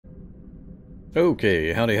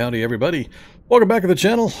Okay, howdy everybody. Welcome back to the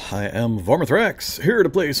channel. I am Vormithrax, here to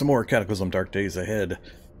play some more Cataclysm Dark Days Ahead.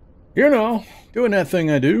 You know, doing that thing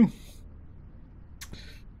I do.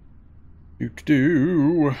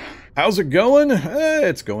 How's it going?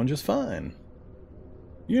 It's going just fine.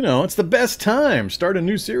 You know, it's the best time. Start a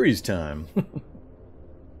new series time.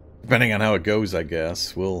 Depending on how it goes, I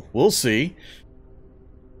guess. We'll see.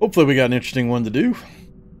 Hopefully we got an interesting one to do.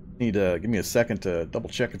 Need to give me a second to double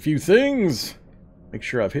check a few things. Make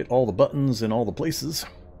sure I've hit all the buttons in all the places.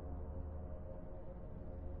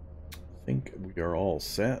 I think we are all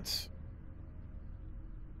set.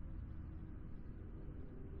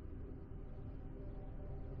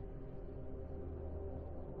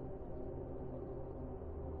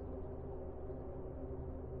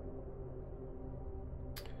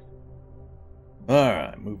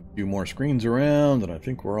 Alright, move a few more screens around, and I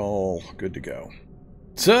think we're all good to go.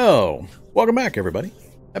 So, welcome back everybody.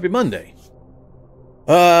 Happy Monday.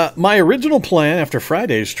 My original plan after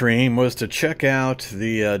Friday's stream was to check out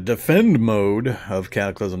the defend mode of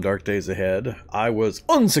Cataclysm Dark Days Ahead. I was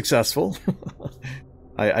unsuccessful.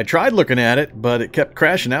 I tried looking at it, but it kept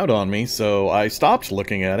crashing out on me, so I stopped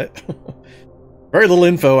looking at it. Very little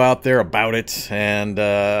info out there about it, and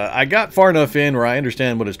I got far enough in where I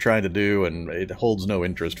understand what it's trying to do, and it holds no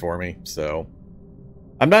interest for me, so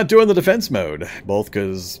I'm not doing the defense mode, both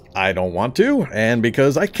because I don't want to, and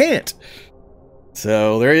because I can't.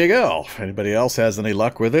 So there you go. If anybody else has any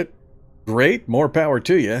luck with it, great, more power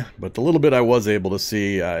to you. But the little bit I was able to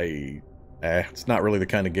see, it's not really the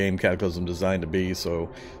kind of game Cataclysm designed to be,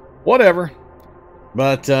 so whatever.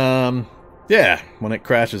 But yeah, when it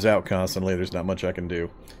crashes out constantly, there's not much I can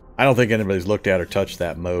do. I don't think anybody's looked at or touched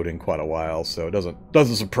that mode in quite a while, so it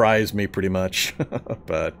doesn't surprise me pretty much.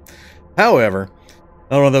 But however,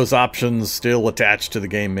 one of those options still attached to the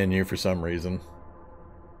game menu for some reason.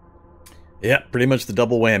 Yeah, pretty much the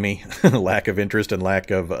double whammy. Lack of interest and lack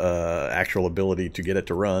of actual ability to get it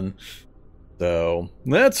to run. So,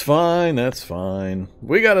 that's fine, that's fine.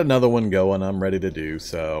 We got another one going I'm ready to do,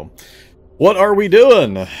 so. What are we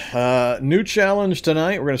doing? New challenge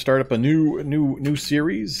tonight. We're going to start up a new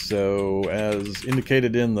series. So, as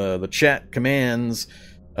indicated in the chat commands,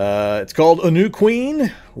 it's called A New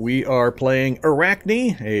Queen. We are playing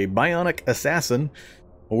Arachne, a Bionic Assassin.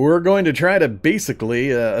 We're going to try to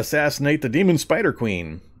basically assassinate the Demon Spider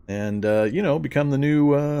Queen, and you know, become the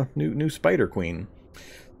new Spider Queen.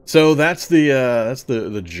 So that's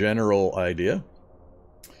the general idea.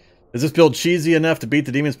 Is this build cheesy enough to beat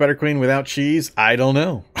the Demon Spider Queen without cheese? I don't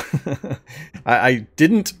know. I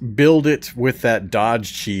didn't build it with that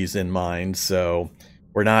dodge cheese in mind, so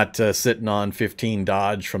we're not sitting on 15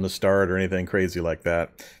 dodge from the start or anything crazy like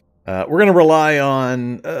that. We're going to rely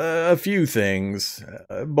on a few things.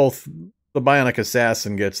 Both the Bionic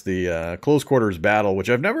Assassin gets the close quarters battle, which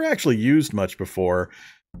I've never actually used much before.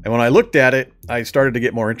 And when I looked at it, I started to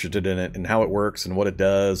get more interested in it and how it works and what it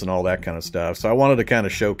does and all that kind of stuff. So I wanted to kind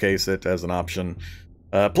of showcase it as an option.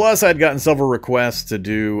 Plus, I'd gotten several requests to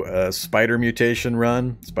do a Spider Mutation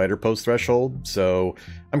run, Spider Post-Threshold. So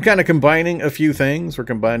I'm kind of combining a few things. We're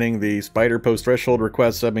combining the Spider Post-Threshold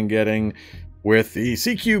requests I've been getting with the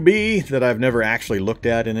CQB that I've never actually looked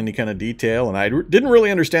at in any kind of detail, and I didn't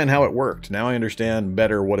really understand how it worked. Now I understand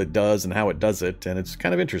better what it does and how it does it, and it's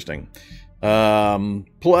kind of interesting.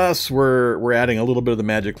 Plus, we're adding a little bit of the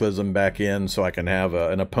Magiclysm back in so I can have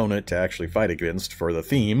an opponent to actually fight against for the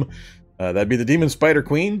theme. That'd be the Demon Spider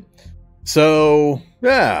Queen. So,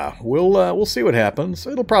 yeah, we'll see what happens.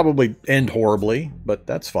 It'll probably end horribly, but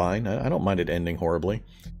that's fine. I don't mind it ending horribly.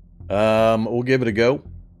 We'll give it a go.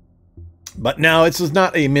 But no, this is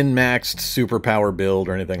not a min-maxed superpower build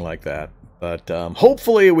or anything like that. But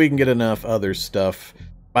hopefully we can get enough other stuff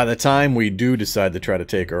by the time we do decide to try to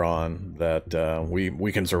take her on that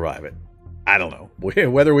we can survive it. I don't know.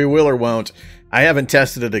 Whether we will or won't, I haven't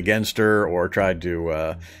tested it against her or tried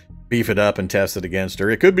to beef it up and test it against her.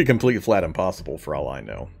 It could be completely flat impossible for all I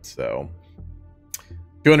know. So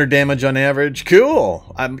 200 damage on average.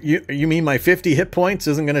 Cool. You mean my 50 hit points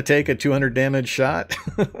isn't going to take a 200 damage shot?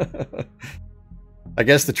 I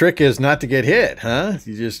guess the trick is not to get hit, huh?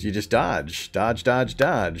 You just dodge.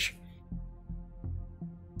 Dodge.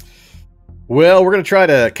 Well, we're going to try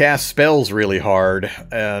to cast spells really hard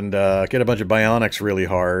and get a bunch of bionics really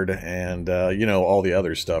hard and, you know, all the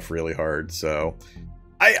other stuff really hard. So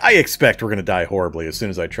I expect we're going to die horribly as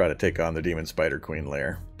soon as I try to take on the Demon Spider Queen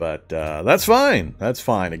lair. But that's fine. That's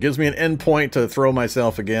fine. It gives me an endpoint to throw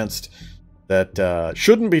myself against that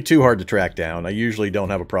shouldn't be too hard to track down. I usually don't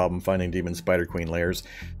have a problem finding Demon Spider Queen lairs.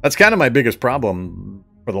 That's kind of my biggest problem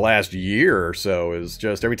for the last year or so is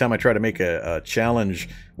just every time I try to make a challenge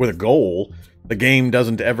with a goal, the game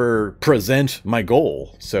doesn't ever present my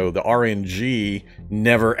goal. So the RNG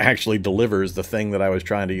never actually delivers the thing that I was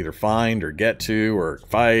trying to either find or get to or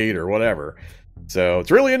fight or whatever. So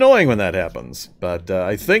it's really annoying when that happens. But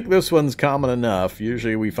I think this one's common enough.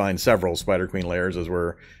 Usually we find several Spider Queen layers as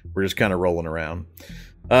we're just kind of rolling around.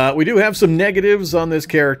 We do have some negatives on this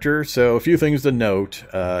character, so a few things to note.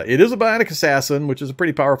 It is a Bionic Assassin, which is a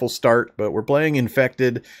pretty powerful start, but we're playing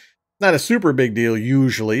Infected. Not a super big deal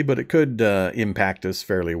usually, but it could impact us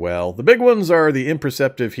fairly well. The big ones are the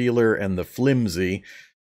Imperceptive Healer and the Flimsy,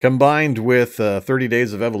 combined with 30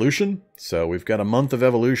 days of evolution. So we've got a month of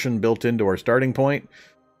evolution built into our starting point.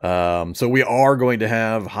 So we are going to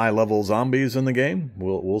have high-level zombies in the game.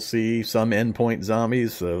 We'll see some endpoint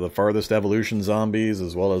zombies, the farthest evolution zombies,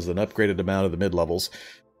 as well as an upgraded amount of the mid-levels.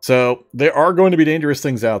 So there are going to be dangerous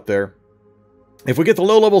things out there. If we get the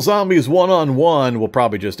low-level zombies one-on-one, we'll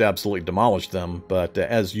probably just absolutely demolish them. But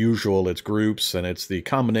as usual, it's groups, and it's the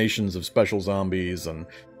combinations of special zombies and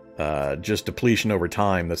just depletion over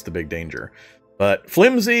time that's the big danger. But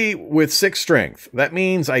Flimsy with 6 strength. That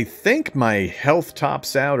means I think my health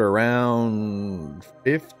tops out around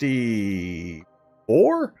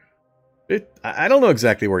 54? I don't know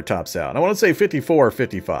exactly where it tops out. I want to say 54 or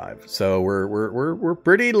 55. So we're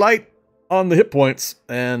pretty light on the hit points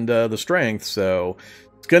and the strength. So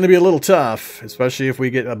it's going to be a little tough, especially if we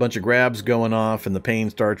get a bunch of grabs going off and the pain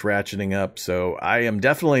starts ratcheting up. So I am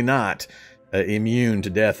definitely not immune to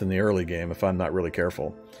death in the early game if I'm not really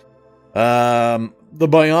careful. The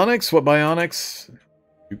Bionics, what Bionics?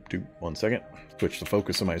 One second. Switch the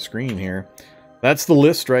focus of my screen here. That's the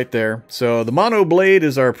list right there. So the Mono Blade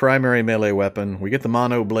is our primary melee weapon. We get the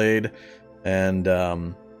Mono Blade, and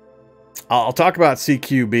I'll talk about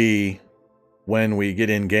CQB when we get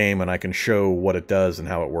in game and I can show what it does and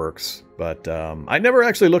how it works. But I never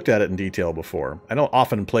actually looked at it in detail before. I don't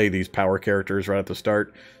often play these power characters right at the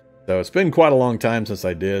start, so it's been quite a long time since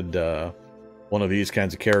I did one of these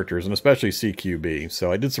kinds of characters, and especially CQB. So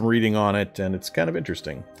I did some reading on it, and it's kind of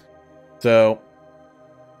interesting. So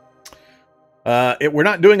we're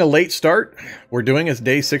not doing a late start. We're doing a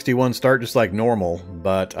day 61 start just like normal,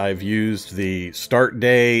 but I've used the start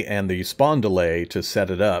day and the spawn delay to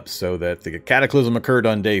set it up so that the Cataclysm occurred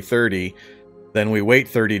on day 30, then we wait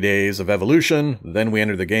 30 days of evolution, then we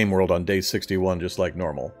enter the game world on day 61 just like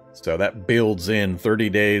normal. So that builds in 30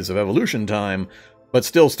 days of evolution time, but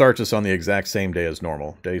still starts us on the exact same day as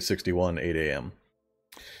normal, day 61, 8 a.m.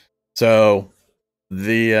 So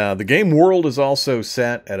the game world is also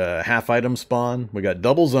set at a half item spawn. We got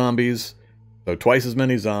double zombies, so twice as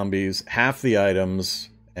many zombies, half the items,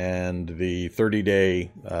 and the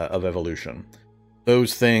 30-day of evolution.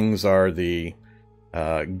 Those things are the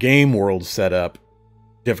game world setup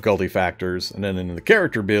difficulty factors, and then in the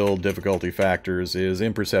character build, difficulty factors is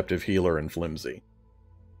Imperceptive Healer and Flimsy.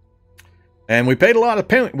 And we paid a lot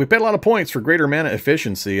of points for greater mana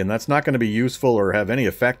efficiency, and that's not going to be useful or have any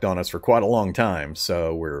effect on us for quite a long time.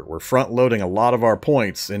 So we're front loading a lot of our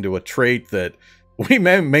points into a trait that we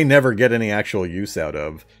may never get any actual use out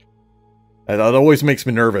of. That always makes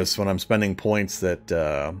me nervous when I'm spending points that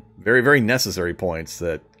very, very necessary points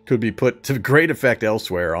that could be put to great effect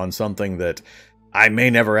elsewhere on something that I may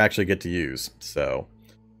never actually get to use. So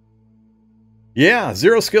yeah,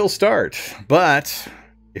 0 skill start, but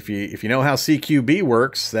if you know how CQB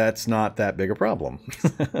works, that's not that big a problem.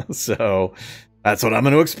 So that's what I'm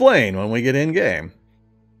going to explain when we get in game.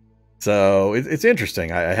 So it's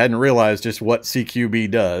interesting. I hadn't realized just what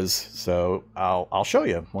CQB does, so I'll show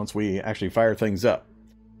you once we actually fire things up.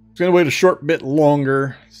 It's going to wait a short bit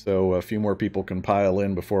longer, so a few more people can pile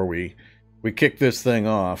in before we kick this thing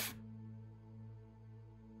off.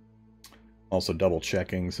 Also double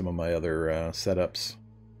checking some of my other setups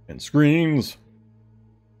and screens.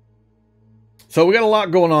 So we got a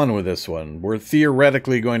lot going on with this one. We're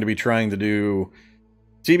theoretically going to be trying to do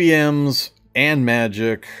CBMs and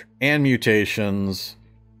magic and mutations,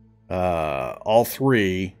 all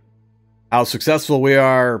 3. How successful we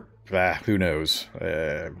are, who knows.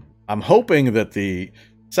 I'm hoping that the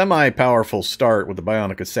semi-powerful start with the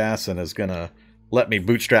Bionic Assassin is going to let me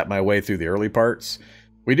bootstrap my way through the early parts.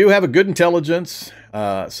 We do have a good intelligence,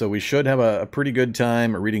 so we should have a pretty good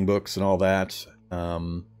time reading books and all that.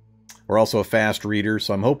 We're also a fast reader,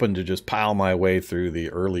 so I'm hoping to just pile my way through the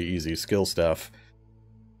early easy skill stuff.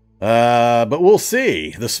 But we'll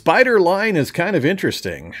see. The spider line is kind of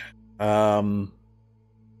interesting. Yeah,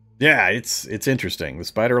 it's interesting. The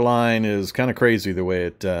spider line is kind of crazy the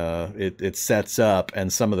way it sets up,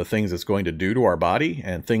 and some of the things it's going to do to our body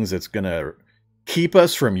and things it's going to keep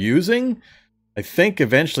us from using. I think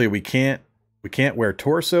eventually we can't wear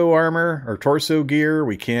torso armor or torso gear.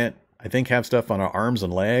 We can't, I think, have stuff on our arms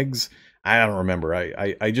and legs. I don't remember.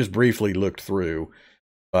 I just briefly looked through.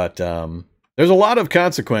 But there's a lot of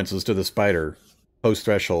consequences to the spider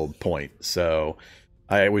post-threshold point. So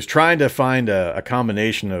I was trying to find a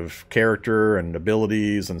combination of character and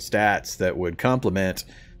abilities and stats that would complement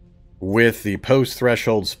with the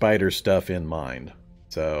post-threshold spider stuff in mind.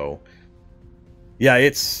 So yeah,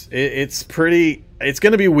 it's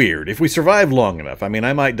going to be weird if we survive long enough. I mean,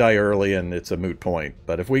 I might die early and it's a moot point,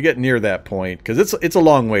 but if we get near that point, because it's a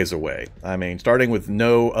long ways away. I mean, starting with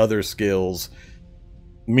no other skills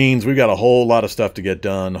means we've got a whole lot of stuff to get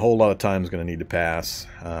done. A whole lot of time is going to need to pass.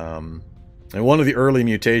 And one of the early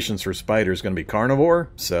mutations for spider is going to be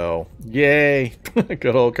carnivore. So, yay!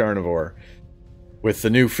 Good old carnivore. With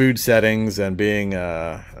the new food settings and being,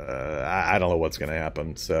 I don't know what's going to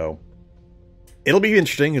happen. So, it'll be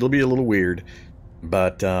interesting. It'll be a little weird.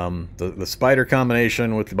 But the spider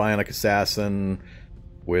combination with the Bionic Assassin,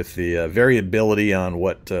 with the variability on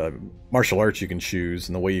what martial arts you can choose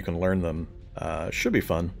and the way you can learn them, should be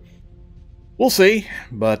fun. We'll see,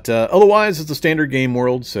 but otherwise it's a standard game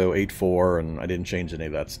world, so 8-4, and I didn't change any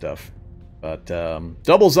of that stuff. But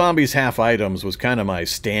double zombies, half items was kind of my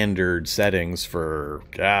standard settings for,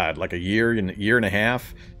 God, like a year and a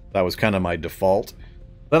half. That was kind of my default.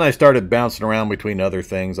 Then I started bouncing around between other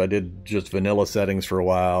things. I did just vanilla settings for a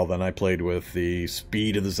while, then I played with the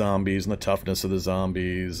speed of the zombies and the toughness of the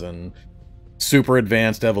zombies, and super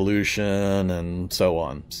advanced evolution, and so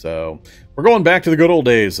on. So we're going back to the good old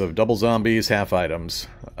days of double zombies, half items,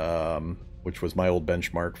 which was my old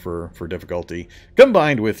benchmark for difficulty,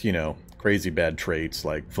 combined with, you know, crazy bad traits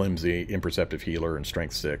like flimsy, imperceptive healer, and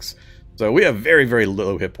strength 6. So we have very, very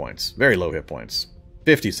low hit points. Very low hit points.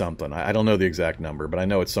 50-something. I don't know the exact number, but I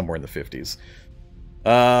know it's somewhere in the 50s.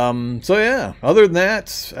 So yeah, other than that,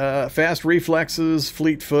 fast reflexes,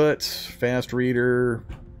 fleet foot, fast reader,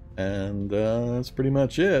 and that's pretty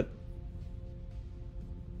much it.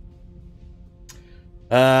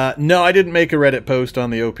 No, I didn't make a Reddit post on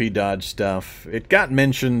the OP dodge stuff. It got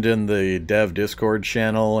mentioned in the dev Discord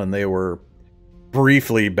channel, and they were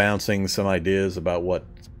briefly bouncing some ideas about what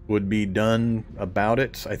would be done about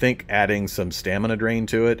it. I think adding some stamina drain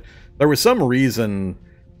to it. There was some reason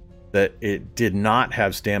that it did not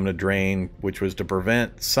have stamina drain, which was to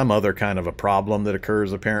prevent some other kind of a problem that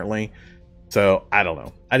occurs apparently. So, I don't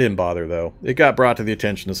know. I didn't bother, though. It got brought to the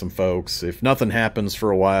attention of some folks. If nothing happens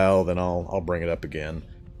for a while, then I'll bring it up again.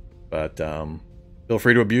 But, feel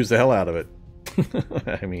free to abuse the hell out of it.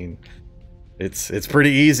 I mean, it's pretty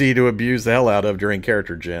easy to abuse the hell out of during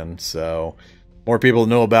character gen, so more people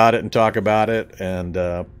know about it and talk about it, and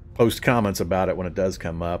post comments about it when it does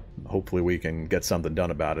come up. Hopefully we can get something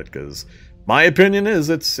done about it, because my opinion is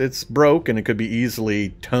it's broke, and it could be easily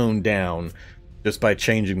toned down just by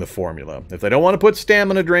changing the formula. If they don't want to put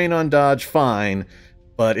stamina drain on dodge, fine,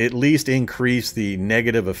 but at least increase the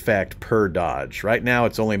negative effect per dodge. Right now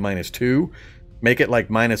it's only -2. Make it like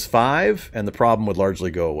 -5, and the problem would largely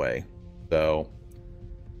go away. So,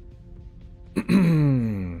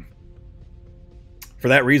 for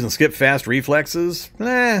that reason, skip fast reflexes.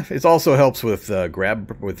 It also helps with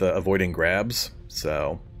avoiding grabs.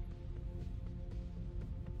 So,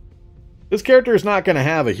 this character is not going to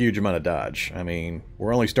have a huge amount of dodge. I mean,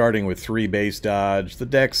 we're only starting with 3 base dodge. The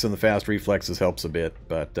dex and the fast reflexes helps a bit,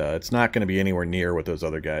 but it's not going to be anywhere near what those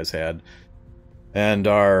other guys had. And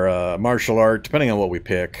our martial art, depending on what we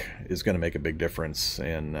pick, is going to make a big difference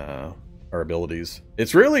in our abilities.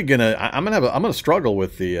 It's really gonna. I'm gonna struggle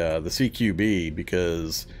with the CQB,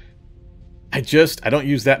 because I don't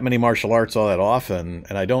use that many martial arts all that often,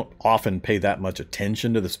 and I don't often pay that much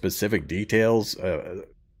attention to the specific details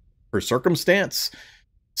per circumstance.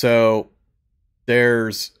 So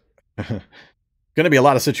there's going to be a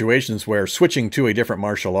lot of situations where switching to a different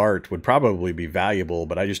martial art would probably be valuable,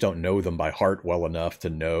 but I just don't know them by heart well enough to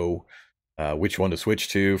know which one to switch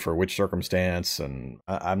to for which circumstance, and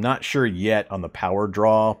I'm not sure yet on the power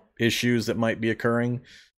draw issues that might be occurring.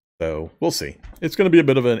 So we'll see. It's going to be a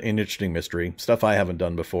bit of an interesting mystery, stuff I haven't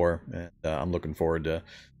done before, and I'm looking forward to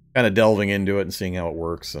kind of delving into it and seeing how it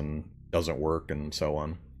works and doesn't work and so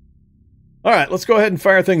on. All right, let's go ahead and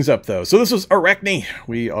fire things up, though. So this is Arachne.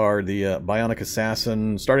 We are the Bionic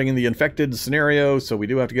Assassin, starting in the infected scenario, so we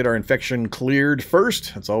do have to get our infection cleared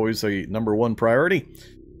first. That's always a #1 priority.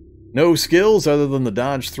 No skills other than the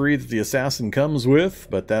dodge 3 that the assassin comes with,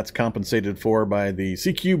 but that's compensated for by the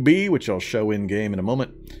CQB, which I'll show in-game in a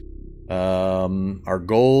moment. Our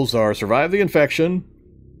goals are survive the infection,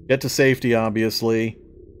 get to safety, obviously,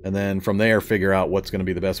 And then from there, figure out what's going to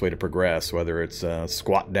be the best way to progress, whether it's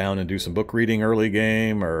squat down and do some book reading early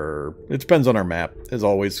game, or it depends on our map. As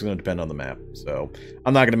always, it's going to depend on the map. So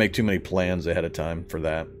I'm not going to make too many plans ahead of time for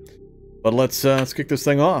that. But let's kick this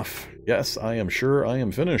thing off. Yes, I am sure I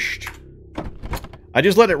am finished. I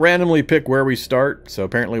just let it randomly pick where we start. So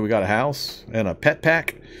apparently we got a house and a pet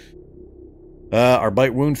pack. Our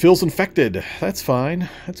bite wound feels infected. That's fine.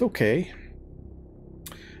 That's okay.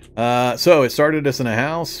 So it started us in a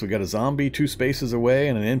house. We got a zombie 2 spaces away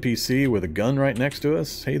and an NPC with a gun right next to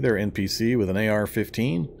us. Hey there, NPC with an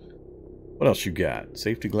AR-15. What else you got?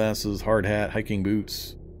 Safety glasses, hard hat, hiking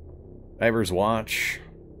boots, diver's watch.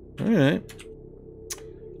 All right.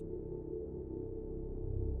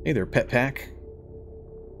 Hey there, pet pack.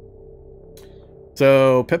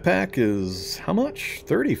 So pet pack is how much?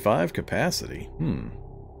 35 capacity.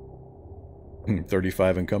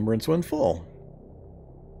 35 encumbrance when full.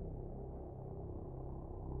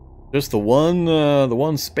 Just the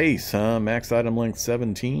one space, huh? Max item length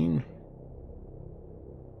 17.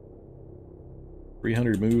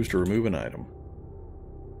 300 moves to remove an item.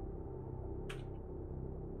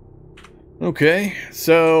 Okay,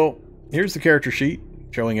 so here's the character sheet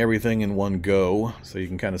showing everything in one go, so you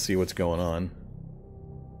can kind of see what's going on.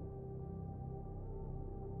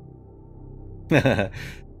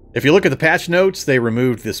 If you look at the patch notes, they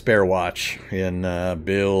removed the spare watch in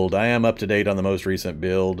build. I am up to date on the most recent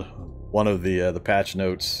build. One of the patch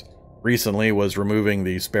notes recently was removing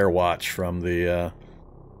the spare watch from the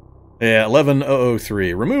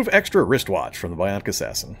 11-003. Remove extra wristwatch from the Bionic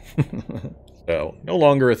Assassin. So, no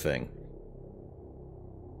longer a thing.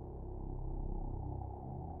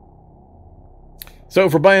 So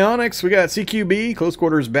for Bionics, we got CQB, Close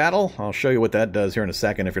Quarters Battle. I'll show you what that does here in a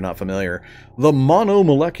second if you're not familiar. The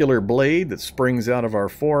monomolecular blade that springs out of our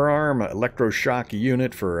forearm. Electroshock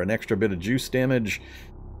unit for an extra bit of juice damage.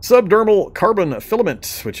 Subdermal carbon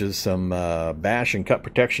filament, which is some bash and cut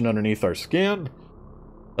protection underneath our skin.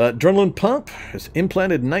 Adrenaline pump is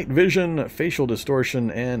implanted night vision, facial distortion,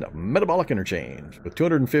 and metabolic interchange with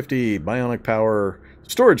 250 bionic power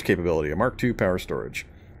storage capability, a Mark II power storage.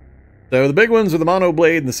 So the big ones are the Mono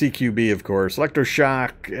Blade and the CQB, of course.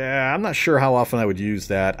 Electroshock, I'm not sure how often I would use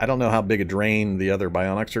that. I don't know how big a drain the other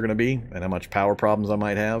Bionics are going to be and how much power problems I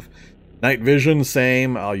might have. Night Vision,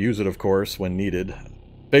 same. I'll use it, of course, when needed.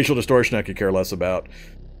 Facial Distortion, I could care less about.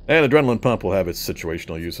 And Adrenaline Pump will have its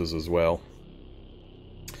situational uses as well.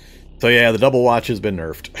 So yeah, the double watch has been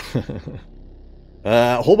nerfed.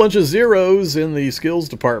 A whole bunch of zeros in the skills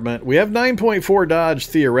department. We have 9.4 dodge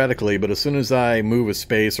theoretically, but as soon as I move a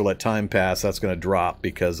space or let time pass, that's going to drop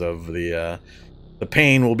because of the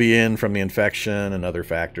pain will be in from the infection and other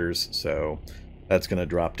factors. So that's going to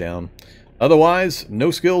drop down. Otherwise,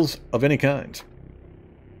 no skills of any kind.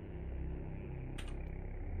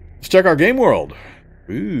 Let's check our game world.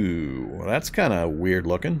 Ooh, that's kind of weird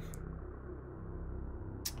looking.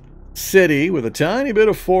 City with a tiny bit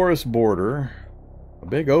of forest border. A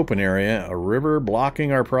big open area, a river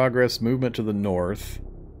blocking our progress movement to the north.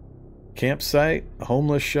 Campsite, a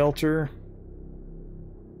homeless shelter.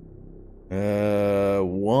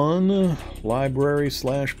 One library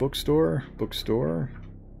 / bookstore. Bookstore.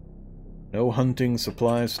 No hunting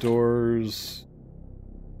supply stores.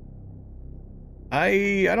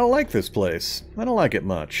 I don't like this place. I don't like it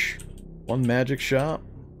much. One magic shop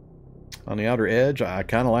on the outer edge. I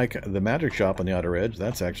kind of like the magic shop on the outer edge.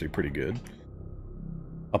 That's actually pretty good.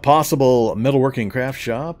 A possible metalworking craft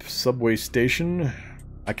shop, subway station.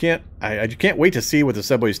 I can't wait to see what the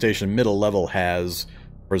subway station middle level has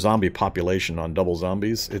for zombie population on double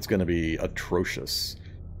zombies. It's going to be atrocious.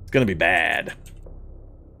 It's going to be bad.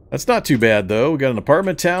 That's not too bad though. We got an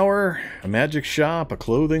apartment tower, a magic shop, a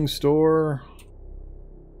clothing store,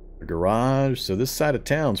 a garage. So this side of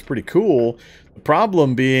town's pretty cool. The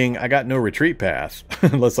problem being I got no retreat path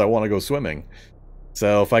unless I want to go swimming.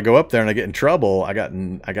 So if I go up there and I get in trouble, I got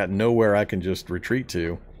nowhere I can just retreat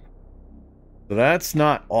to. So that's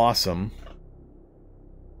not awesome.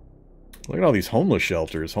 Look at all these homeless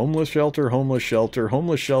shelters. Homeless shelter, homeless shelter,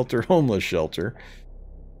 homeless shelter, homeless shelter.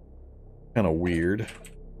 Kind of weird.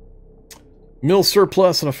 Mill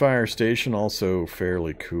surplus and a fire station, also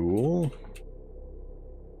fairly cool.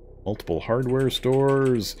 Multiple hardware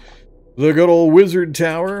stores. The good old Wizard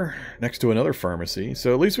Tower next to another pharmacy.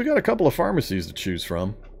 So at least we got a couple of pharmacies to choose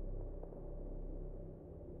from.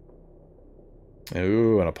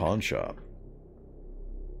 Ooh, and a pawn shop.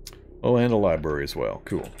 Oh, and a library as well.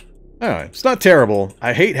 Cool. Alright, it's not terrible.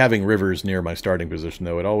 I hate having rivers near my starting position,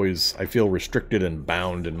 though. I feel restricted and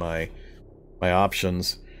bound in my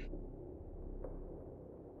options.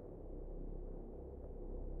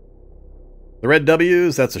 The red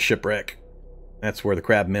W's, that's a shipwreck. That's where the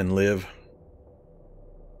crabmen live.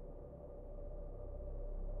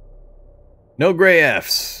 No gray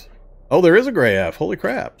Fs. Oh, there is a gray F. Holy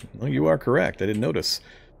crap. Oh, you are correct. I didn't notice.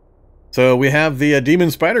 So we have the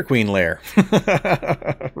Demon Spider Queen lair.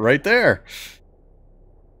 Right there.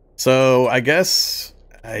 So I guess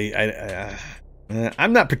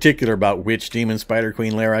I'm not particular about which Demon Spider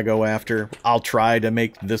Queen lair I go after. I'll try to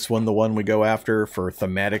make this one the one we go after for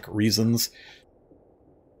thematic reasons.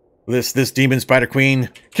 This Demon Spider Queen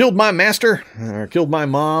killed my master, or killed my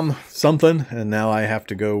mom, something, and now I have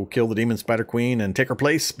to go kill the Demon Spider Queen and take her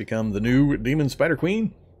place, become the new Demon Spider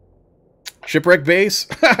Queen. Shipwreck base?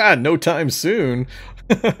 No time soon.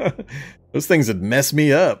 Those things would mess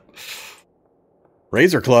me up.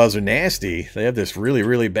 Razor Claws are nasty. They have this really,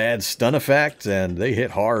 really bad stun effect, and they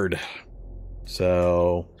hit hard.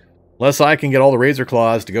 So, unless I can get all the Razor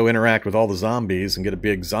Claws to go interact with all the zombies and get a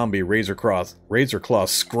big zombie Razor Claw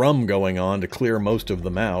scrum going on to clear most of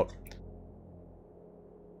them out.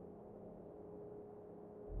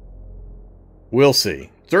 We'll see.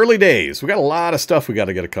 It's early days. We got a lot of stuff we got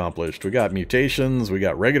to get accomplished. We got mutations, we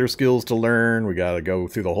got regular skills to learn, we got to go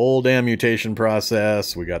through the whole damn mutation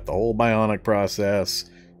process, we got the whole bionic process.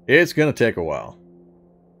 It's going to take a while.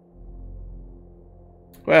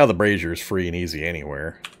 Well, the Brazier's free and easy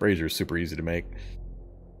anywhere. Brazier's super easy to make.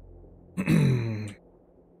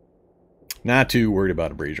 Not too worried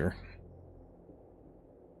about a Brazier.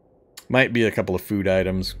 Might be a couple of food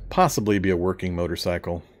items, possibly be a working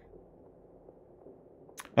motorcycle.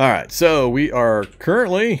 Alright, so we are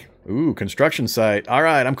currently... Ooh, construction site.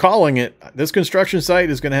 Alright, I'm calling it. This construction site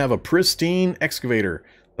is going to have a pristine excavator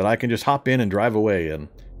that I can just hop in and drive away in.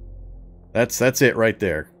 That's it right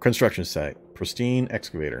there. Construction site. Pristine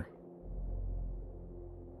excavator.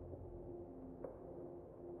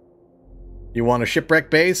 You want a shipwreck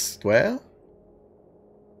base? Well,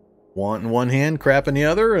 want in one hand, crap in the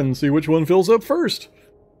other, and see which one fills up first.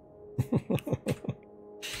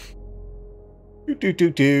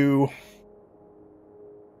 Do.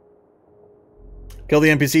 Kill the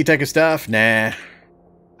NPC type of stuff? Nah.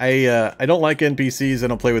 I don't like NPCs. I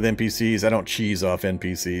don't play with NPCs. I don't cheese off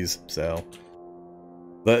NPCs. So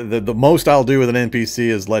the most I'll do with an NPC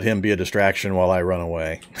is let him be a distraction while I run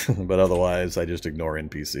away. But otherwise, I just ignore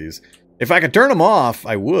NPCs. If I could turn them off,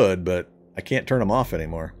 I would, but I can't turn them off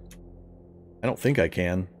anymore. I don't think I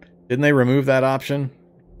can. Didn't they remove that option?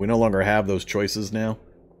 We no longer have those choices now.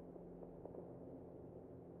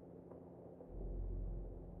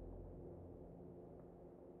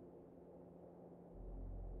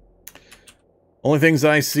 Only things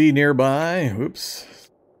I see nearby. Oops.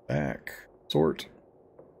 Back. Sort.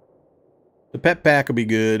 The pet pack will be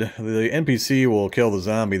good. The NPC will kill the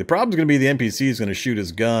zombie. The problem's going to be the NPC is going to shoot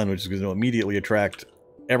his gun, which is going to immediately attract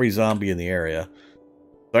every zombie in the area.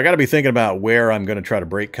 So I got to be thinking about where I'm going to try to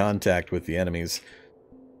break contact with the enemies.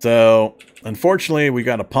 So, unfortunately, we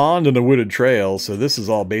got a pond and a wooded trail, so this is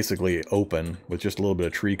all basically open with just a little bit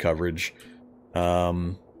of tree coverage.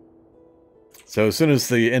 So as soon as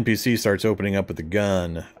the NPC starts opening up with the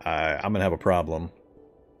gun, I'm going to have a problem.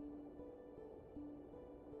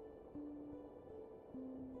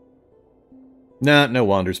 Nah, no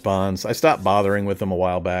wander spawns. I stopped bothering with them a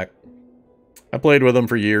while back. I played with them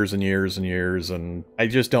for years and years and years, and I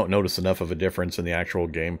just don't notice enough of a difference in the actual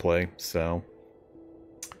gameplay, so...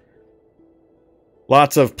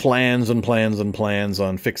 Lots of plans and plans and plans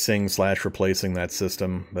on fixing / replacing that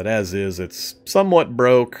system, but as is, it's somewhat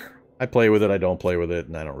broke. I play with it, I don't play with it,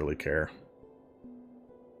 and I don't really care.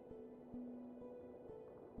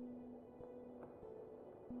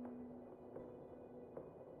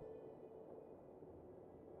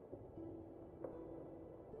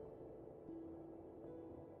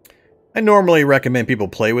 I normally recommend people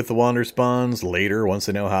play with the wander spawns later once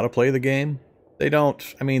they know how to play the game. They don't,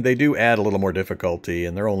 I mean, they do add a little more difficulty,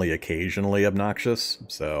 and they're only occasionally obnoxious,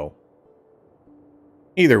 so...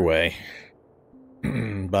 Either way.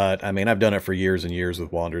 But, I mean, I've done it for years and years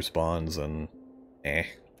with wander spawns, and... It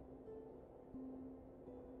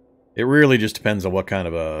really just depends on what kind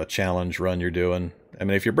of a challenge run you're doing. I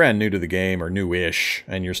mean, if you're brand new to the game, or new-ish,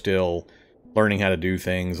 and you're still learning how to do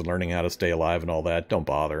things, and learning how to stay alive and all that, don't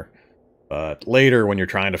bother. But later, when you're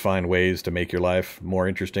trying to find ways to make your life more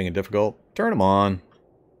interesting and difficult, turn them on.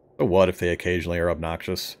 But what if they occasionally are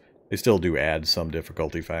obnoxious? They still do add some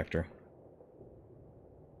difficulty factor.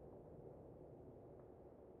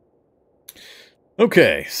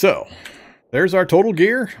 Okay, so there's our total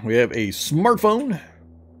gear. We have a smartphone,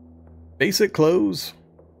 basic clothes,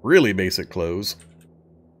 really basic clothes,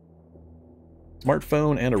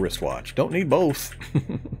 smartphone, and a wristwatch. Don't need both.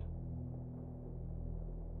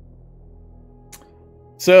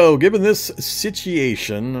 So, given this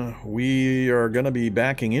situation, we are going to be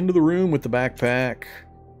backing into the room with the backpack.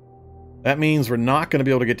 That means we're not going to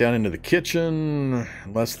be able to get down into the kitchen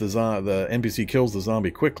unless the NPC kills the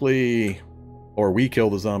zombie quickly, or we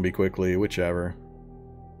kill the zombie quickly, whichever.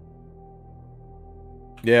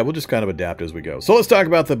 Yeah, we'll just kind of adapt as we go. So let's talk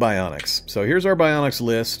about the bionics. So here's our bionics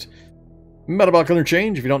list. Metabolic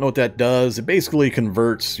interchange, if you don't know what that does, it basically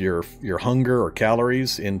converts your hunger or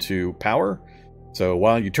calories into power. So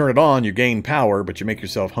while you turn it on, you gain power, but you make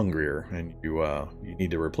yourself hungrier, and you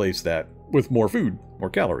need to replace that with more food, more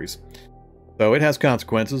calories. So it has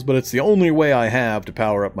consequences, but it's the only way I have to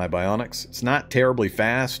power up my bionics. It's not terribly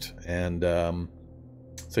fast, and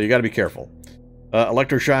so you got to be careful.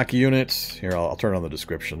 Electroshock units. Here, I'll turn on the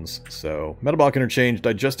descriptions. So, metabolic interchange,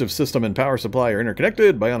 digestive system, and power supply are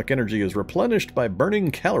interconnected. Bionic energy is replenished by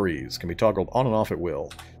burning calories. Can be toggled on and off at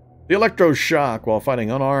will. The electroshock, while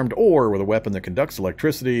fighting unarmed or with a weapon that conducts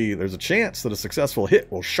electricity, there's a chance that a successful hit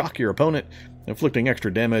will shock your opponent, inflicting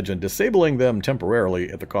extra damage and disabling them temporarily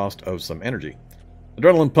at the cost of some energy.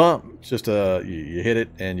 Adrenaline pump, it's just you hit it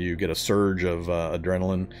and you get a surge of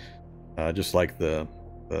adrenaline, just like the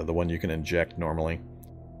one you can inject normally.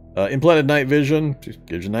 Implanted night vision, just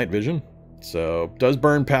gives you night vision. So, does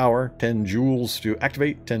burn power, 10 joules to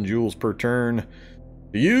activate, 10 joules per turn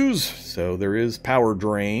to use. So, there is power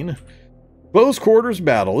drain. Close quarters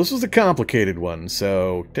battle. This is a complicated one,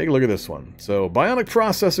 so take a look at this one. So, bionic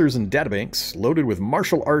processors and databanks loaded with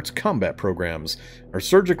martial arts combat programs are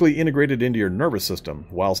surgically integrated into your nervous system.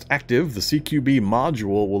 Whilst active, the CQB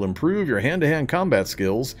module will improve your hand-to-hand combat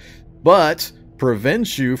skills, but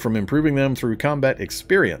prevents you from improving them through combat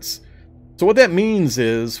experience. So what that means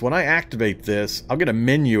is, when I activate this, I'll get a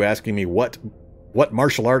menu asking me what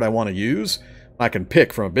martial art I want to use. I can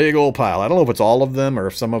pick from a big old pile. I don't know if it's all of them or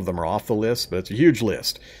if some of them are off the list, but it's a huge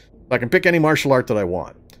list. I can pick any martial art that I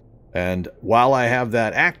want. And while I have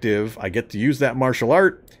that active, I get to use that martial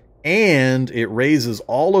art, and it raises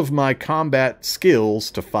all of my combat skills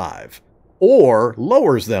to 5. Or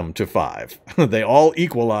lowers them to 5. They all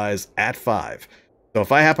equalize at 5. So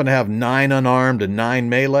if I happen to have 9 unarmed and 9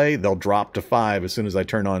 melee, they'll drop to 5 as soon as I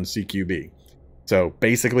turn on CQB. So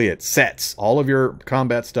basically it sets all of your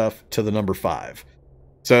combat stuff to the number 5.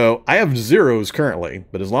 So I have zeros currently,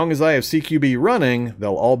 but as long as I have CQB running,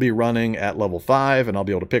 they'll all be running at level 5, and I'll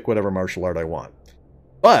be able to pick whatever martial art I want.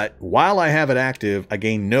 But while I have it active, I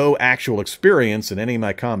gain no actual experience in any of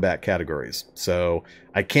my combat categories. So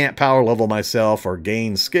I can't power level myself or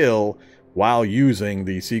gain skill while using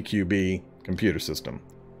the CQB computer system.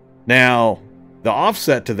 Now, the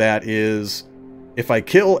offset to that is, if I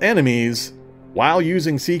kill enemies while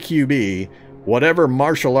using CQB, whatever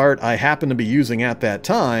martial art I happen to be using at that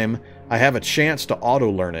time, I have a chance to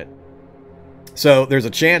auto-learn it. So there's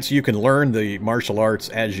a chance you can learn the martial arts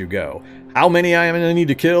as you go. How many I'm going to need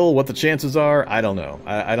to kill, what the chances are, I don't know.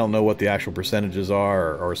 I don't know what the actual percentages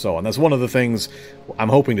are or so on. That's one of the things I'm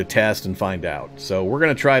hoping to test and find out. So we're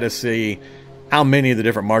going to try to see how many of the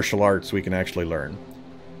different martial arts we can actually learn.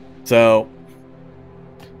 So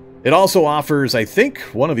it also offers, I think,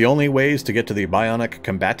 one of the only ways to get to the Bionic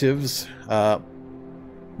Combatives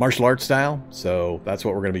martial arts style. So that's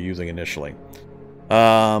what we're going to be using initially.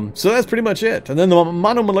 So that's pretty much it. And then the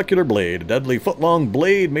monomolecular blade, a deadly foot-long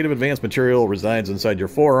blade made of advanced material, resides inside your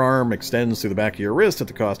forearm, extends through the back of your wrist at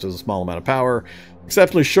the cost of a small amount of power.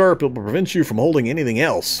 Exceptionally sharp, it will prevent you from holding anything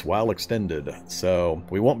else while extended. So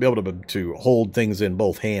we won't be able to hold things in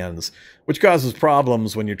both hands, which causes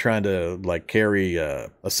problems when you're trying to like carry a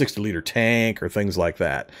 60-liter tank or things like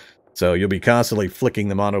that. So you'll be constantly flicking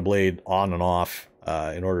the mono blade on and off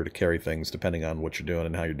in order to carry things, depending on what you're doing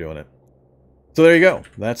and how you're doing it. So there you go.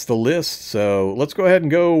 That's the list. So let's go ahead and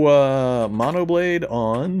go monoblade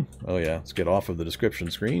on. Oh yeah, let's get off of the description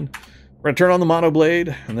screen. We're going to turn on the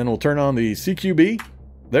monoblade, and then we'll turn on the CQB.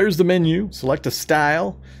 There's the menu. Select a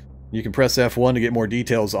style. You can press F1 to get more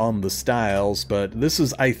details on the styles, but this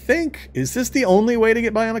is, I think, is this the only way to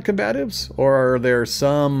get Bionic Combatives? Or are there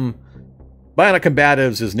some... Bionic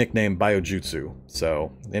Combatives is nicknamed Biojutsu.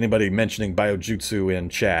 So anybody mentioning Biojutsu in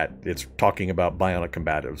chat, it's talking about Bionic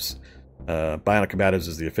Combatives. Bionic Combatives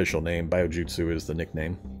is the official name. Biojutsu is the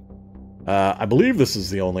nickname. I believe this is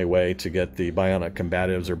the only way to get the Bionic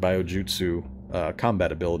Combatives or Biojutsu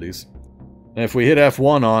combat abilities. And if we hit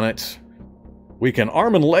F1 on it, we can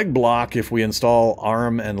arm and leg block if we install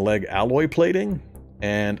arm and leg alloy plating.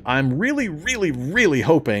 And I'm really, really, really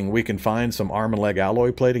hoping we can find some arm and leg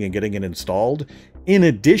alloy plating and getting it installed, in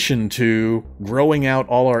addition to growing out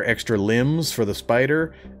all our extra limbs for the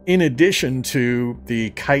spider, in addition to the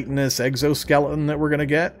chitinous exoskeleton that we're going to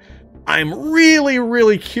get. I'm really,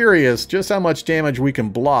 really curious just how much damage we can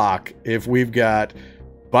block if we've got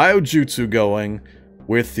Biojutsu going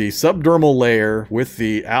with the subdermal layer, with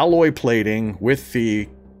the alloy plating, with the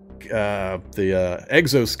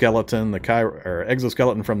exoskeleton,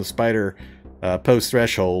 exoskeleton from the spider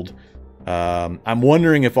post-threshold. I'm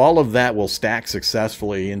wondering if all of that will stack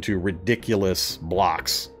successfully into ridiculous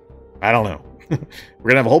blocks. I don't know. We're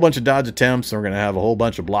going to have a whole bunch of dodge attempts, and we're going to have a whole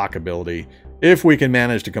bunch of block ability if we can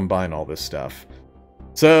manage to combine all this stuff.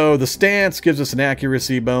 So the stance gives us an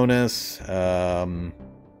accuracy bonus.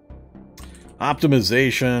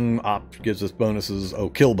 Optimization gives us bonuses. Oh,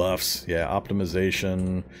 kill buffs. Yeah,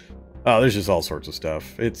 optimization. Oh, there's just all sorts of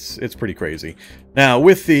stuff. It's pretty crazy. Now,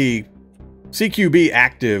 with the CQB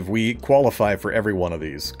active, we qualify for every one of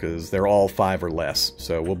these because they're all 5 or less.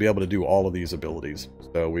 So we'll be able to do all of these abilities.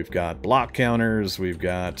 So we've got block counters, we've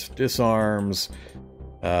got disarms,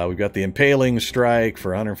 we've got the impaling strike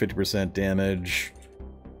for 150% damage,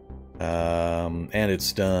 and it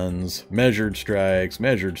stuns, measured strikes,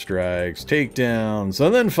 takedowns,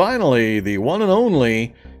 and then finally the one and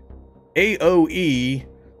only AOE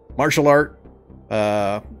martial art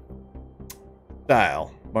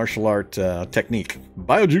style. Martial art technique.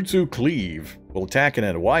 Biojutsu Cleave will attack in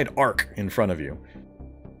a wide arc in front of you.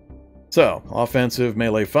 So, offensive,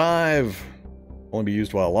 melee 5, only be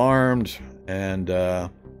used while armed, and yeah,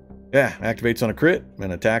 activates on a crit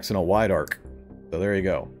and attacks in a wide arc. So there you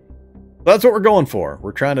go. That's what we're going for.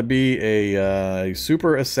 We're trying to be a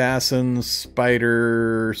super assassin,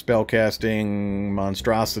 spider, spellcasting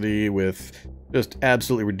monstrosity with just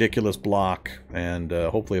absolutely ridiculous block and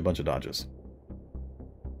hopefully a bunch of dodges.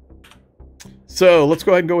 So let's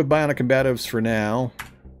go ahead and go with Bionic Combatives for now.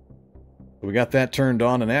 We got that turned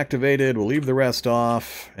on and activated. We'll leave the rest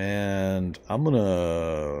off, and I'm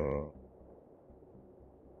gonna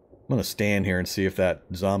stand here and see if that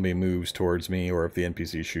zombie moves towards me or if the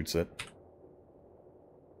NPC shoots it.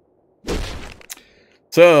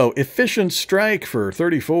 So, efficient strike for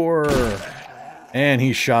 34, and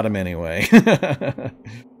he shot him anyway.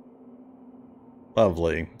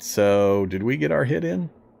 Lovely. So, did we get our hit in?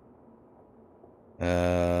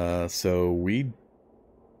 So we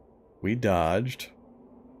dodged.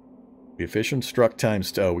 The efficient struck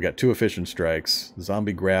times... Oh, we got 2 efficient strikes. The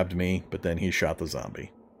zombie grabbed me, but then he shot the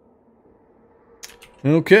zombie.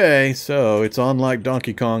 Okay, so it's on like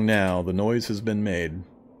Donkey Kong now. The noise has been made.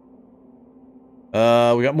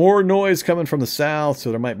 We got more noise coming from the south,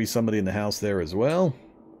 so there might be somebody in the house there as well.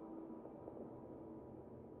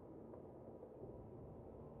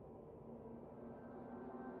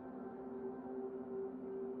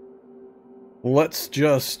 Let's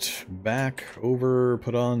just back over,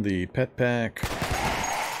 put on the pet pack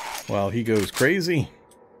while he goes crazy.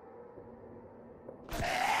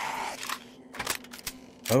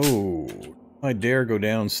 Oh, I dare go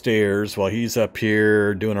downstairs while he's up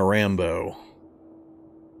here doing a Rambo.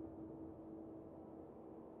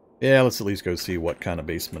 Yeah, let's at least go see what kind of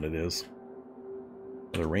basement it is.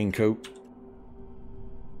 The raincoat.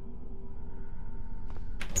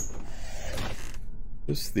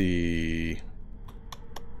 This is the...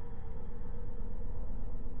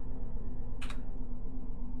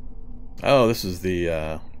 Oh, this is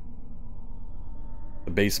the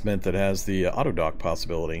basement that has the auto dock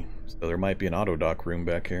possibility. So there might be an auto dock room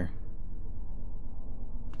back here.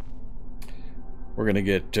 We're gonna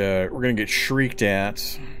get shrieked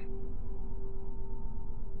at.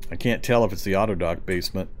 I can't tell if it's the auto dock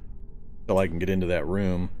basement until I can get into that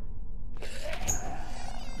room.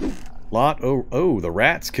 Oh, the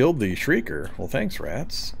rats killed the shrieker. Well, thanks,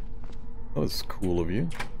 rats. That was cool of you.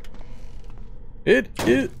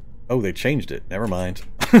 Oh, they changed it. Never mind.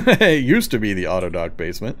 It used to be the auto dock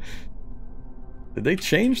basement. Did they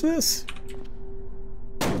change this?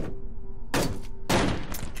 So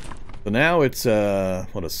now it's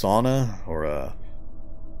what, a sauna or a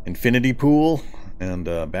infinity pool and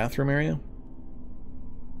a bathroom area?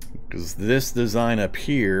 Because this design up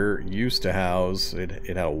here used to house, it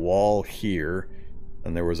had a wall here,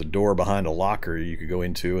 and there was a door behind a locker you could go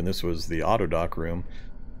into, and this was the auto dock room.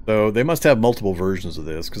 So they must have multiple versions of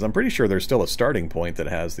this, because I'm pretty sure there's still a starting point that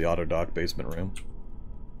has the auto dock basement room.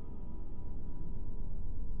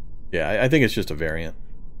 Yeah, I think it's just a variant.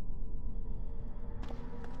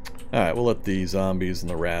 Alright, we'll let the zombies and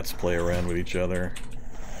the rats play around with each other.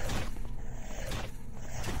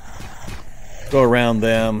 Go around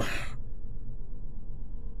them.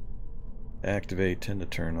 Activate, 10 to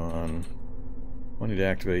turn on. 20 to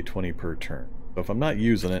activate, 20 per turn. So if I'm not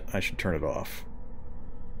using it, I should turn it off.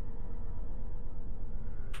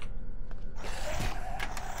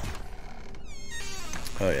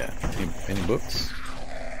 Oh yeah, any books?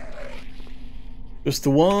 Just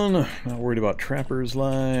the one. Not worried about Trapper's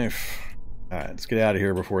life. Alright, let's get out of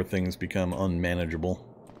here before things become unmanageable.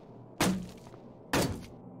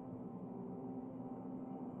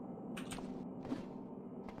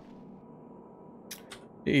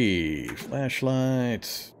 Hey,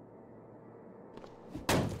 flashlight.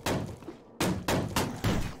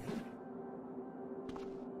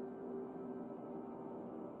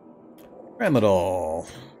 Tramadol.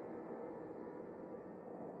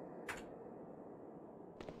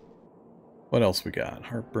 What else we got?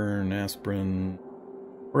 Heartburn, aspirin.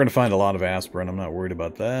 We're going to find a lot of aspirin. I'm not worried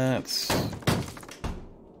about that.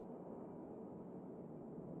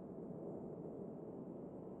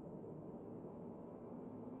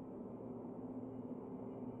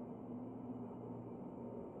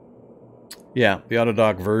 Yeah, the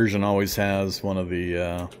Autodoc version always has one of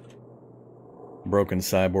the broken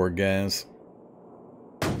cyborg guys.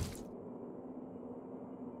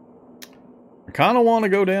 I kind of want to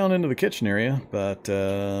go down into the kitchen area, but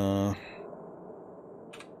how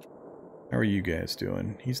are you guys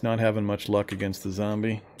doing? He's not having much luck against the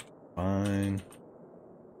zombie. Fine.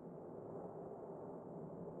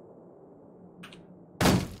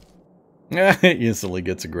 He instantly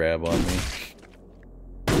gets a grab on me.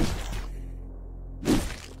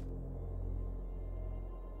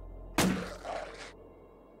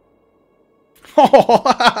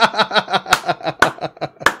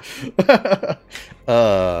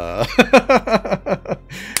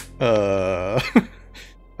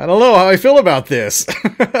 I don't know how I feel about this.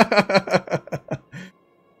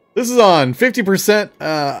 This is on 50%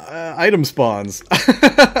 item spawns.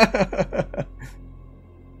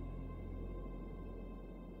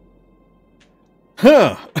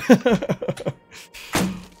 Huh.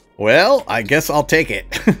 Well, I guess I'll take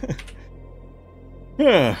it.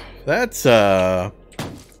 Huh. That's not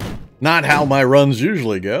how my runs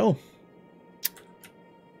usually go.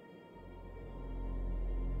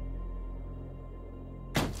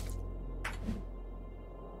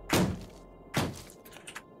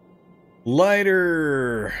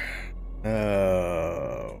 Lighter.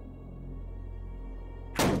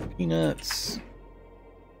 Peanuts.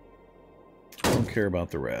 Don't care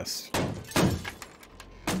about the rest.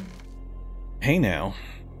 Hey now.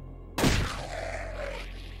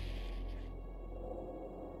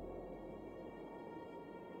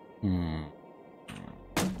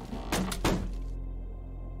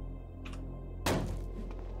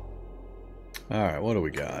 Alright, what do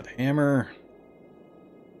we got? Hammer.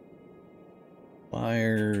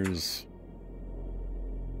 Pliers.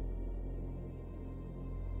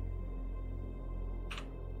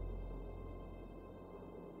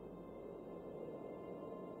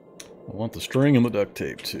 I want the string and the duct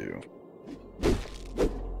tape too.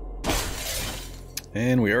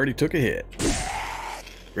 And we already took a hit.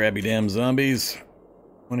 Grabby damn zombies. How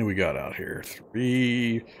many we got out here?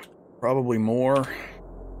 3, probably more.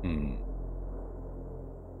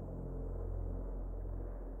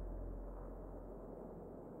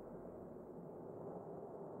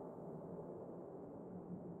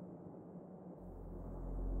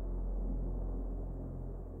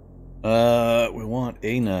 We want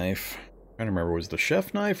a knife. I'm trying to remember, was the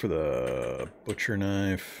chef knife or the butcher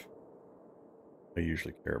knife? I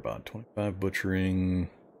usually care about 25 butchering.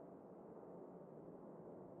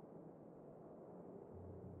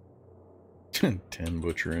 10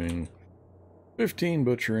 butchering. 15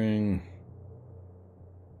 butchering.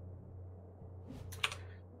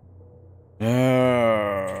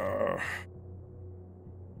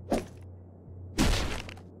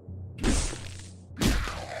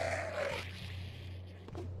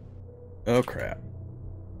 Oh crap.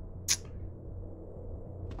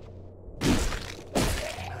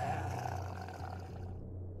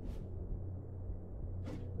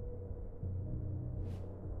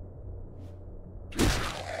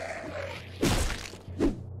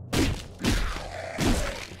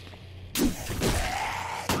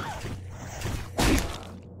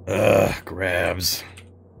 Grabs.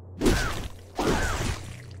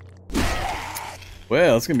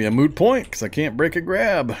 Well, it's going to be a moot point because I can't break a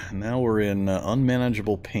grab. Now we're in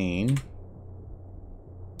unmanageable pain.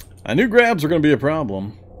 I knew grabs were going to be a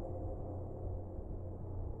problem.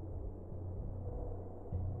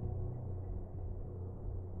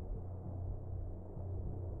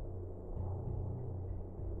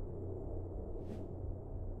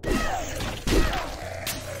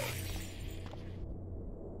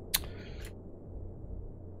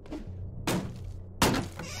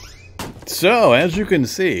 So, as you can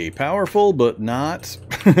see, powerful but not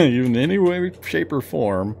in any way, shape, or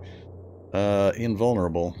form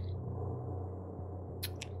invulnerable.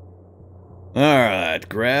 Alright,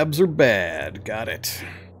 grabs are bad. Got it.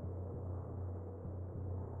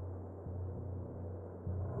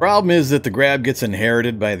 Problem is that the grab gets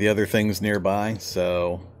inherited by the other things nearby,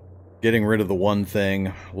 so getting rid of the one thing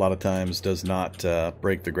a lot of times does not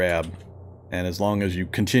break the grab. And as long as you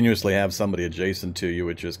continuously have somebody adjacent to you,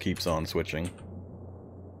 it just keeps on switching.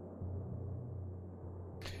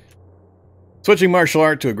 Switching martial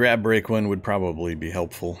art to a grab break one would probably be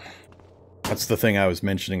helpful. That's the thing I was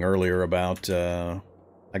mentioning earlier about I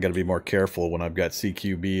gotta be more careful when I've got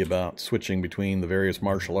CQB about switching between the various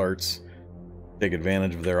martial arts. Take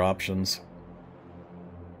advantage of their options.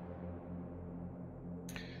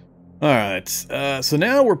 Alright, so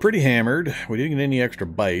now we're pretty hammered. We didn't get any extra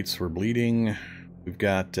bites. We're bleeding. We've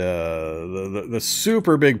got the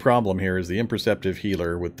super big problem here is the imperceptive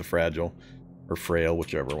healer with the fragile, or frail,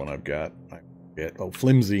 whichever one I've got. I forget. Oh,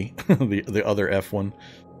 flimsy, the other F one.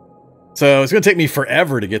 So it's going to take me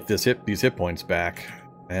forever to get these hit points back,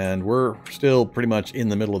 and we're still pretty much in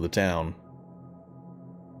the middle of the town.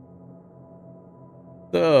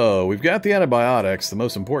 So, we've got the antibiotics. The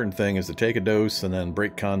most important thing is to take a dose and then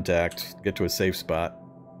break contact, get to a safe spot,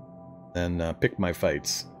 and pick my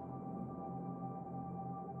fights.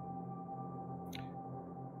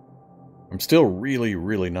 I'm still really,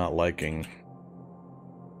 really not liking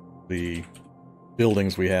the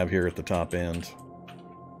buildings we have here at the top end.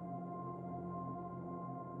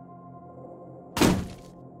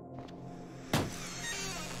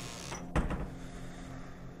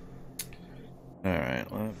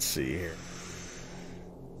 Alright, let's see here.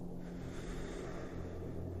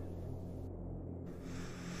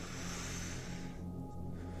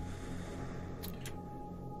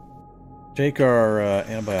 Take our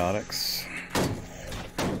antibiotics.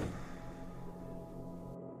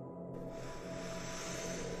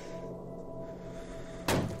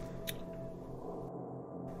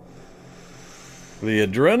 The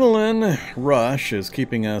adrenaline rush is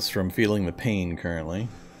keeping us from feeling the pain currently.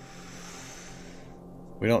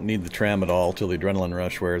 We don't need the tramadol till the adrenaline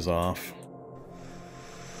rush wears off.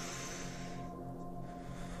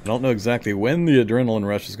 I don't know exactly when the adrenaline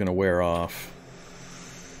rush is going to wear off.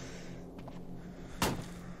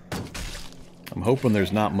 I'm hoping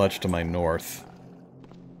there's not much to my north.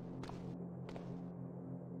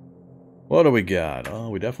 What do we got?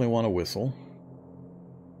 Oh, we definitely want a whistle.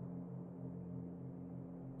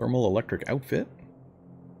 Thermal electric outfit.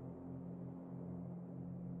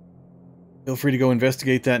 Feel free to go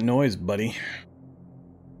investigate that noise, buddy.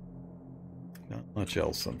 Not much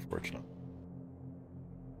else, unfortunately.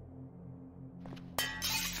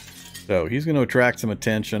 So, he's going to attract some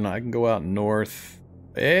attention. I can go out north.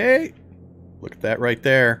 Hey! Look at that right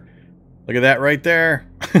there. Look at that right there.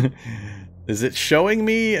 Is it showing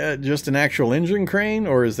me just an actual engine crane,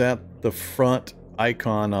 or is that the front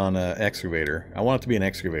icon on an excavator? I want it to be an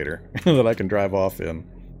excavator that I can drive off in.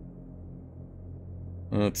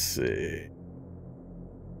 Let's see.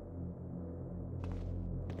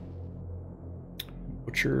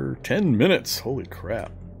 Butcher, 10 minutes. Holy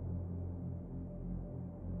crap.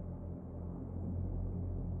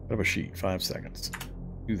 Out of a sheet, 5 seconds.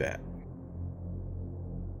 Do that.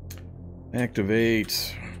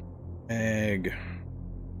 Activate. Ag.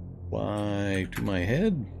 Fly to my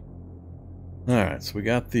head. Alright, so we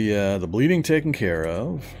got the bleeding taken care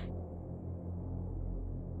of.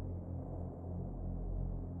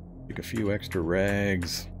 Take a few extra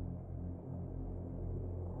rags.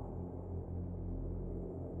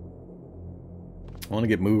 I want to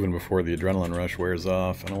get moving before the adrenaline rush wears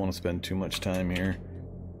off. I don't want to spend too much time here.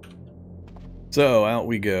 So, out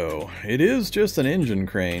we go. It is just an engine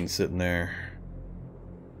crane sitting there.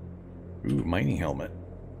 Ooh, mining helmet.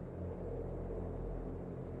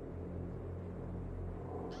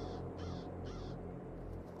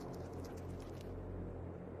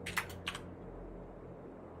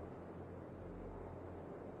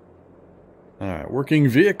 Alright, working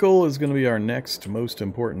vehicle is going to be our next most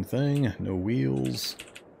important thing. No wheels.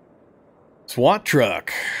 SWAT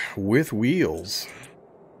truck with wheels.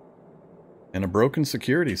 And a broken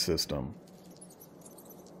security system.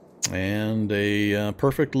 And a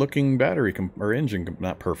perfect looking battery, or engine,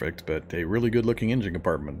 not perfect, but a really good looking engine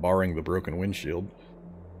compartment, barring the broken windshield.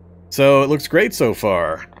 So it looks great so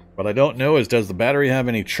far. What I don't know is, does the battery have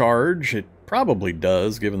any charge? It probably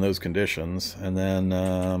does, given those conditions. And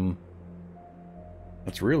then,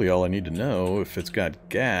 that's really all I need to know. If it's got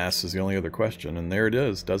gas is the only other question. And there it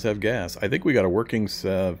is, does have gas. I think we got a working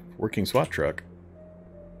SWAT truck.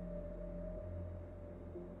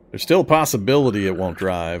 There's still a possibility it won't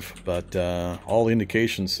drive, but all the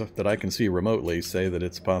indications that I can see remotely say that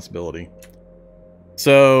it's a possibility.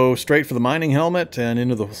 So, straight for the mining helmet and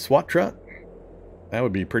into the SWAT truck. That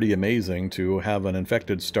would be pretty amazing to have an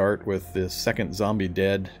infected start with the second zombie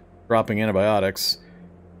dead, dropping antibiotics,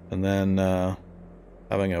 and then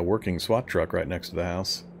having a working SWAT truck right next to the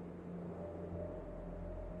house.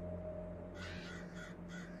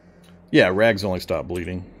 Yeah, rags only stop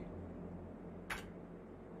bleeding.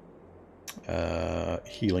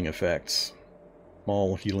 Healing effects.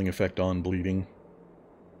 Small healing effect on bleeding.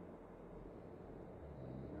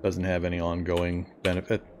 Doesn't have any ongoing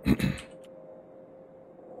benefit.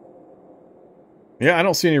 Yeah, I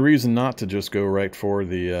don't see any reason not to just go right for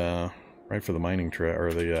the mining truck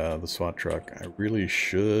or the SWAT truck. I really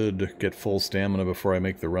should get full stamina before I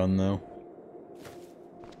make the run, though.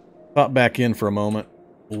 Pop back in for a moment.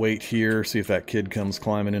 Wait here, see if that kid comes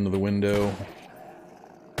climbing into the window.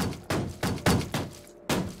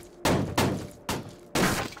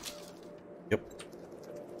 Yep.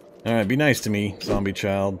 Alright, be nice to me, zombie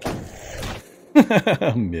child.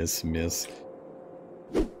 Miss.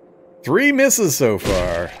 3 misses so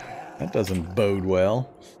far. That doesn't bode well.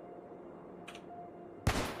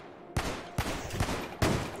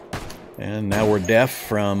 And now we're deaf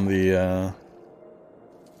from the,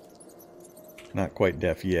 not quite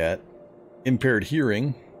deaf yet. Impaired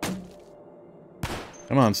hearing.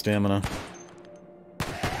 Come on, stamina.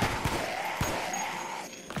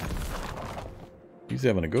 He's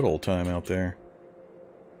having a good old time out there.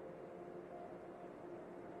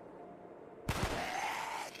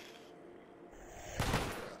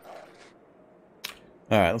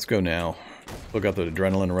 Alright, let's go now. Look out the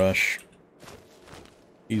adrenaline rush.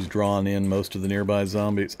 He's drawn in most of the nearby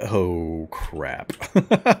zombies. Oh, crap.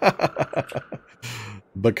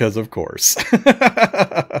 Because of course. What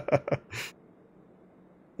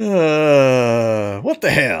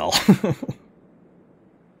the hell?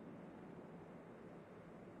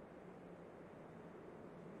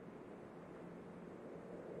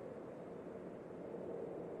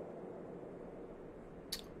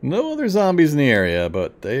 No other zombies in the area,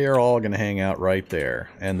 but they are all going to hang out right there.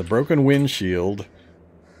 And the broken windshield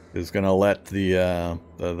is going to let the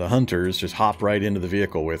hunters just hop right into the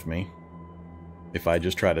vehicle with me. If I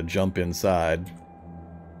just try to jump inside.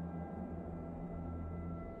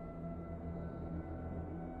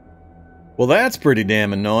 Well, that's pretty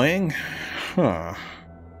damn annoying. Huh.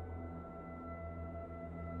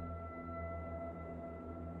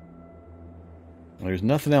 There's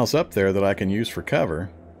nothing else up there that I can use for cover.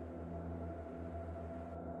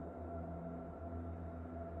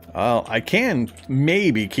 I can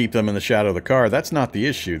maybe keep them in the shadow of the car. That's not the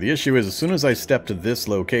issue. The issue is as soon as I step to this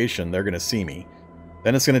location, they're going to see me.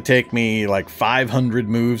 Then it's going to take me like 500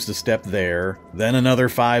 moves to step there, then another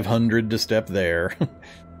 500 to step there.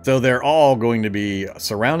 So they're all going to be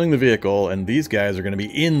surrounding the vehicle, and these guys are going to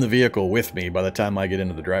be in the vehicle with me by the time I get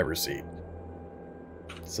into the driver's seat.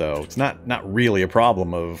 So it's not really a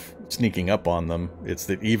problem of sneaking up on them. It's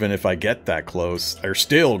that even if I get that close, they're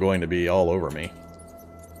still going to be all over me.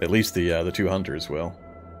 At least the 2 hunters will.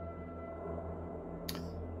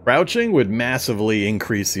 Crouching would massively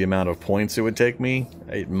increase the amount of points it would take me.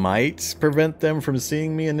 It might prevent them from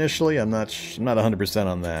seeing me initially. I'm not 100%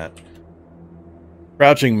 on that.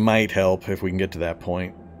 Crouching might help if we can get to that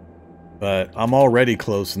point. But I'm already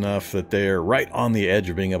close enough that they're right on the edge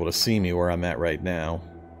of being able to see me where I'm at right now.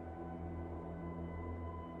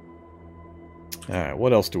 Alright,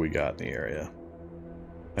 what else do we got in the area?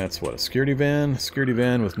 That's what, a security van? Security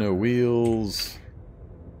van with no wheels.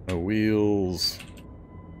 No wheels.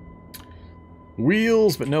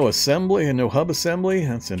 Wheels, but no assembly and no hub assembly?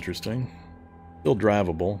 That's interesting. Still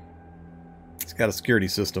drivable. It's got a security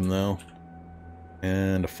system, though.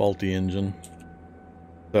 And a faulty engine.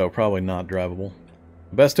 So, probably not drivable.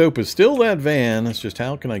 The best hope is still that van. It's just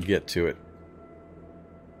how can I get to it?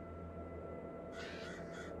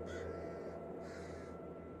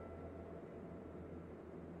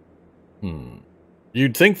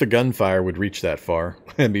 You'd think the gunfire would reach that far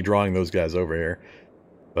and be drawing those guys over here.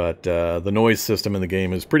 But the noise system in the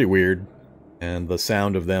game is pretty weird. And the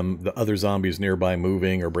sound of them, the other zombies nearby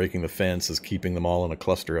moving or breaking the fence is keeping them all in a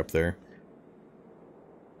cluster up there.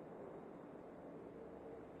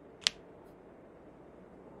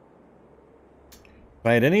 If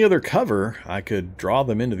I had any other cover, I could draw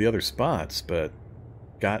them into the other spots, but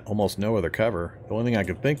got almost no other cover. The only thing I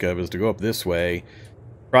could think of is to go up this way,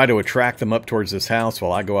 try to attract them up towards this house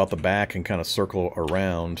while I go out the back and kind of circle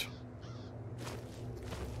around.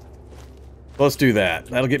 Let's do that.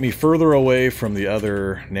 That'll get me further away from the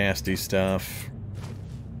other nasty stuff.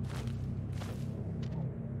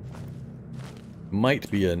 Might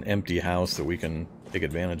be an empty house that we can take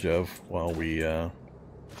advantage of while we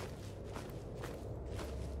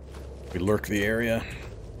lurk the area.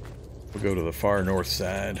 We'll go to the far north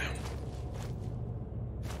side.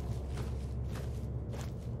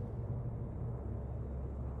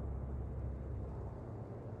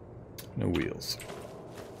 No wheels.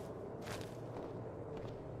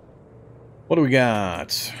 What do we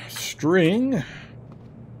got? String.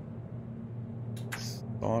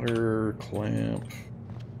 Solder, clamp.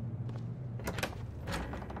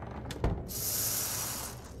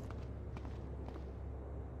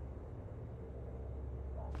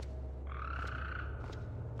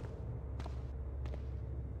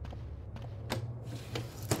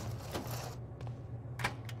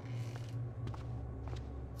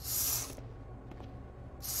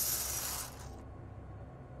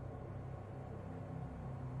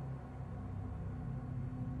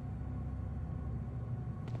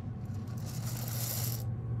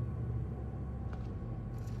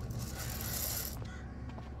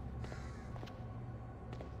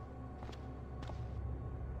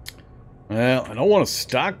 Well, I don't want a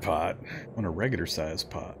stock pot. I want a regular size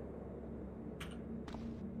pot.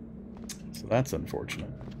 So that's unfortunate.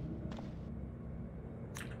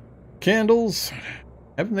 Candles.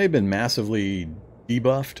 Haven't they been massively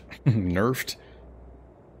debuffed? Nerfed?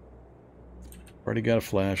 Already got a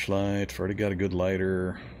flashlight. Already got a good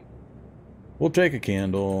lighter. We'll take a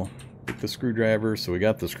candle. Take the screwdriver. So we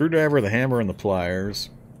got the screwdriver, the hammer, and the pliers.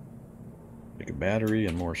 Take a battery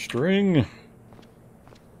and more string.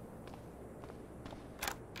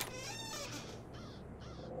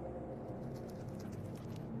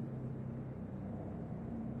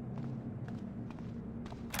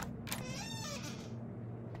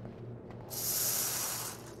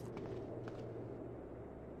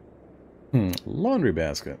 Laundry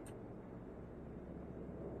basket.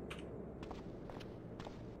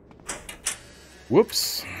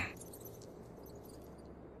 Whoops.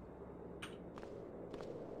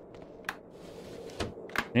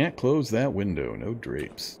 Can't close that window. No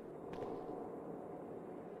drapes.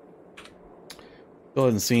 Still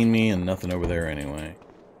hasn't seen me and nothing over there anyway.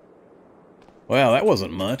 Well, that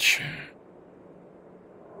wasn't much.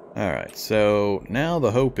 Alright, so now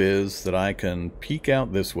the hope is that I can peek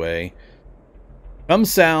out this way, come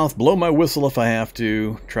south, blow my whistle if I have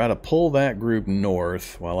to, try to pull that group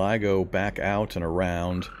north while I go back out and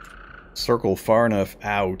around, circle far enough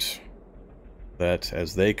out that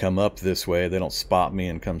as they come up this way, they don't spot me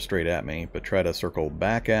and come straight at me, but try to circle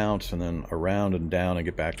back out and then around and down and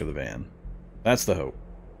get back to the van. That's the hope.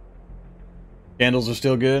 Candles are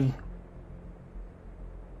still good?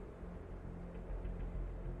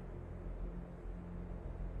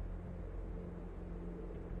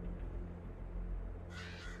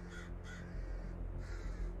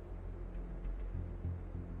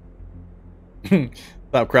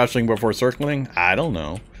 Stop crouching before circling? I don't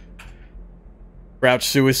know. Crouch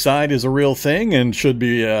suicide is a real thing and should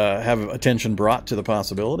be have attention brought to the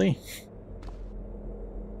possibility.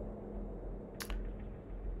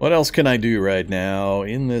 What else can I do right now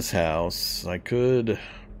in this house? I could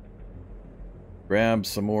grab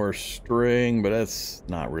some more string, but that's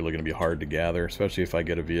not really going to be hard to gather, especially if I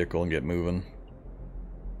get a vehicle and get moving.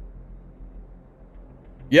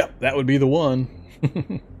 Yep, that would be the one.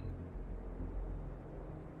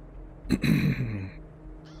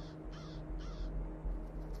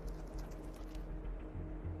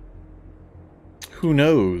 Who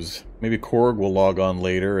knows? Maybe Korg will log on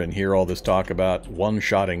later and hear all this talk about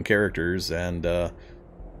one-shotting characters and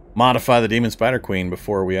modify the Demon Spider Queen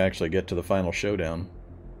before we actually get to the final showdown.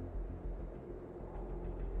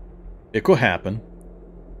 It could happen.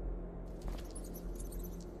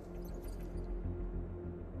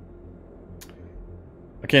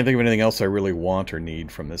 I can't think of anything else I really want or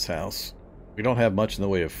need from this house. We don't have much in the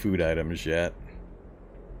way of food items yet.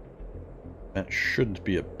 That shouldn't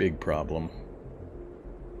be a big problem.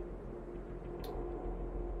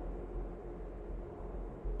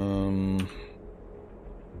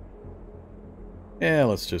 Yeah,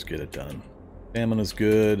 let's just get it done. Stamina's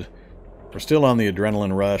good. We're still on the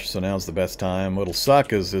adrenaline rush, so now's the best time. What'll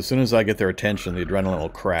suck is as soon as I get their attention, the adrenaline will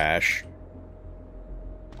crash.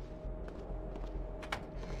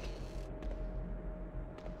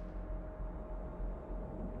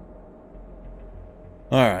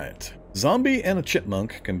 Alright. Zombie and a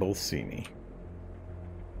chipmunk can both see me.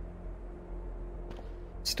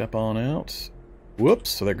 Step on out.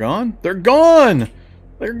 Whoops, so they're gone? They're gone!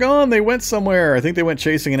 They're gone! They went somewhere. I think they went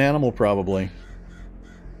chasing an animal, probably.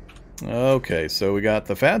 Okay, so we got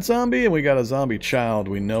the fat zombie and we got a zombie child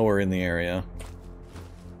we know are in the area.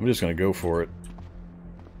 I'm just going to go for it.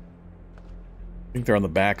 I think they're on the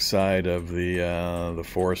back side of the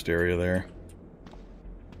forest area there.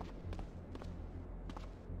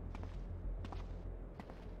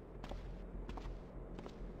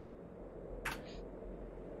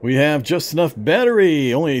 We have just enough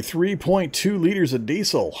battery, only 3.2 liters of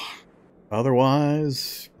diesel.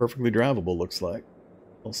 Otherwise, perfectly drivable, looks like.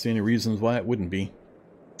 Don't see any reasons why it wouldn't be.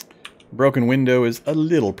 Broken window is a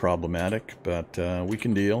little problematic, but we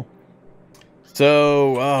can deal.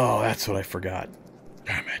 So, oh, that's what I forgot.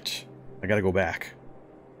 Damn it. I gotta go back.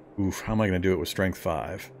 Oof, how am I gonna do it with strength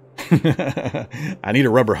 5? I need a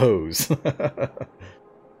rubber hose.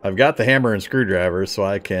 I've got the hammer and screwdriver, so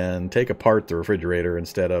I can take apart the refrigerator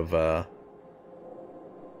instead of,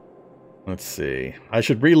 let's see. I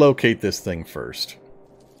should relocate this thing first.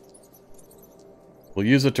 We'll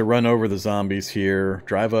use it to run over the zombies here,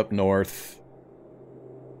 drive up north,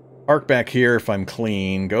 park back here if I'm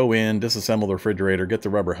clean, go in, disassemble the refrigerator, get the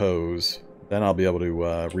rubber hose. Then I'll be able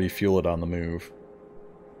to refuel it on the move.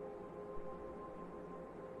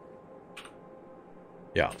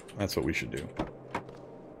 Yeah, that's what we should do.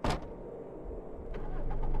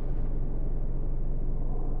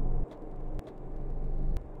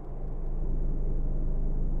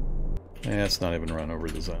 Yeah, it's not even run over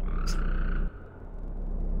the zombies.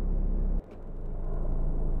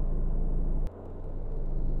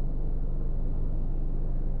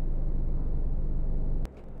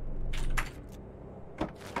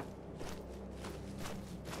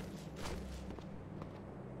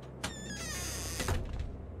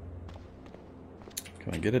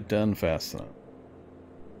 Can I get it done fast enough?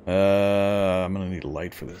 I'm gonna need a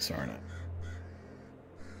light for this, aren't I?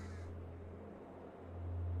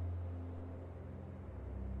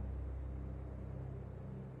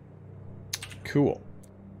 Cool.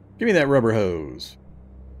 Give me that rubber hose.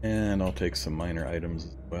 And I'll take some minor items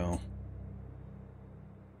as well.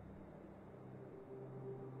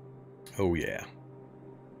 Oh, yeah.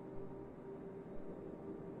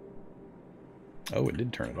 Oh, it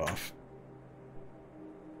did turn it off.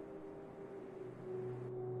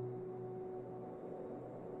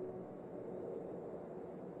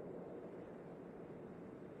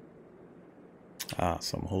 Ah,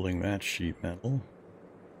 so I'm holding that sheet metal.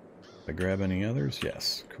 Did I grab any others?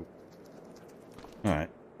 Yes. Cool. Alright.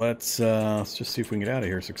 Let's just see if we can get out of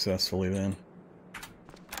here successfully then.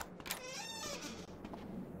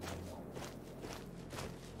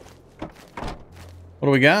 What do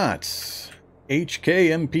we got? HK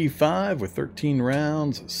MP5 with 13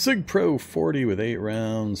 rounds, Sig Pro 40 with 8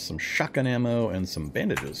 rounds, some shotgun ammo, and some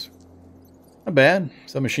bandages. Not bad.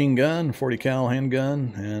 Submachine gun, 40 cal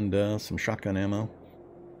handgun, and some shotgun ammo.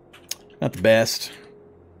 Not the best.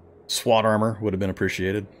 SWAT armor would have been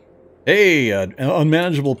appreciated. Hey,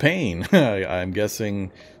 unmanageable pain. I'm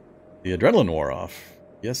guessing the adrenaline wore off.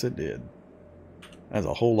 Yes, it did. That's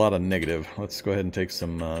a whole lot of negative. Let's go ahead and take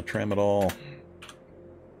some tramadol.